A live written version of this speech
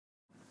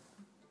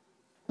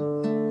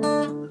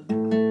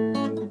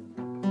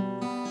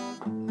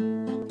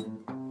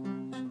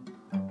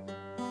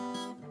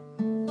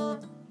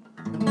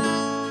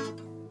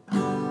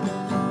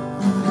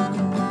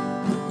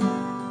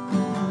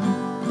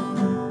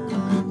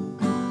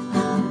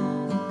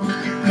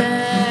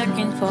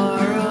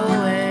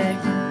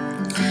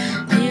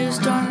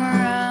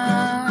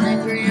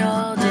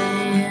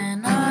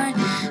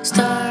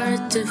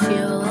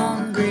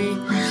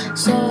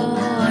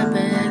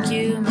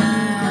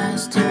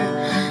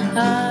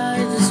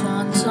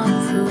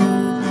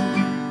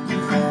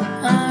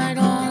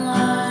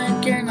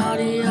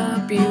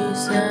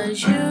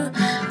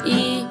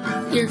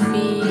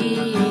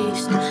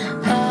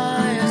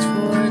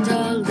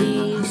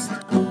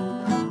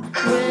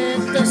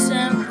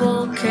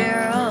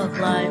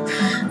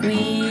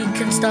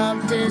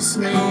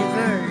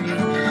slavery?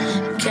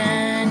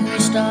 Can we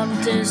stop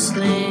this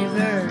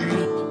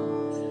slavery?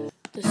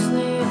 The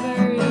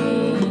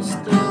slavery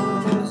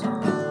still goes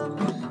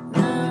on.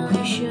 Now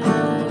you should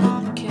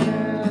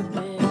care a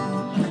bit.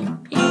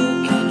 You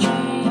can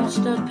change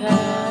the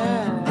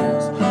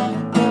past, but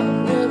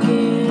we'll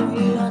give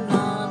you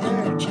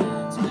another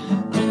chance to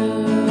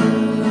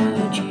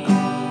change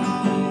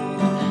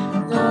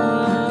the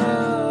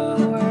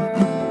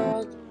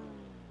world.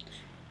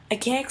 I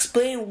can't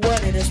explain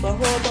what it is, but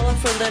horrible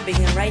for living,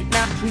 and right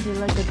now treated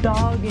like a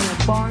dog in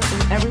a barn,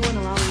 and everyone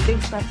around me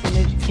thinks that's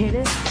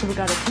uneducated. So we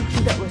gotta teach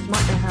you that we're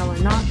smart and how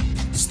we're not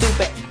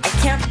stupid. I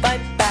can't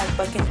fight back,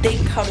 but can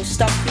think how to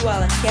stop you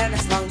while I can,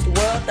 as long as the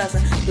world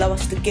doesn't allow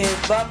us to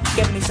give up.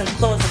 Give me some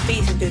clothes and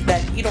fees and do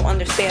that. You don't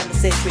understand the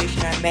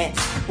situation I'm in.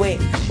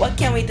 Wait, what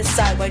can we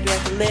decide? Why do we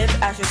have to live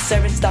as your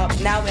servants? Stop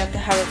now, we have to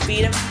have our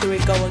freedom. Here we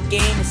go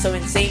again, it's so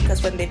insane,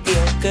 cause when they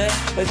feel good,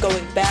 we're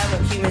going bad.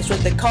 We're humans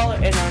with the collar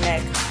in our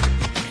neck.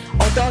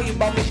 Although you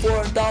bought me for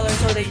 $1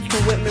 so that you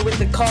can whip me with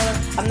the collar,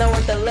 I'm not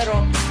worth a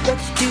little. What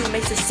you do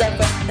makes us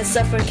suffer and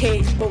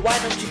suffocate, but why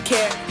don't you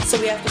care? So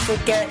we have to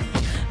forget.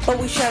 But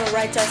we share our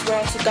rights as we're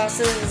also God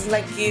citizens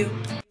like you.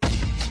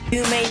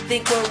 You may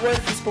think we're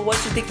worthless, but what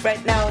you think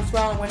right now is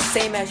wrong. We're the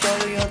same as you,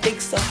 you don't think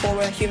so, for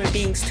we're human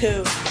beings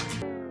too.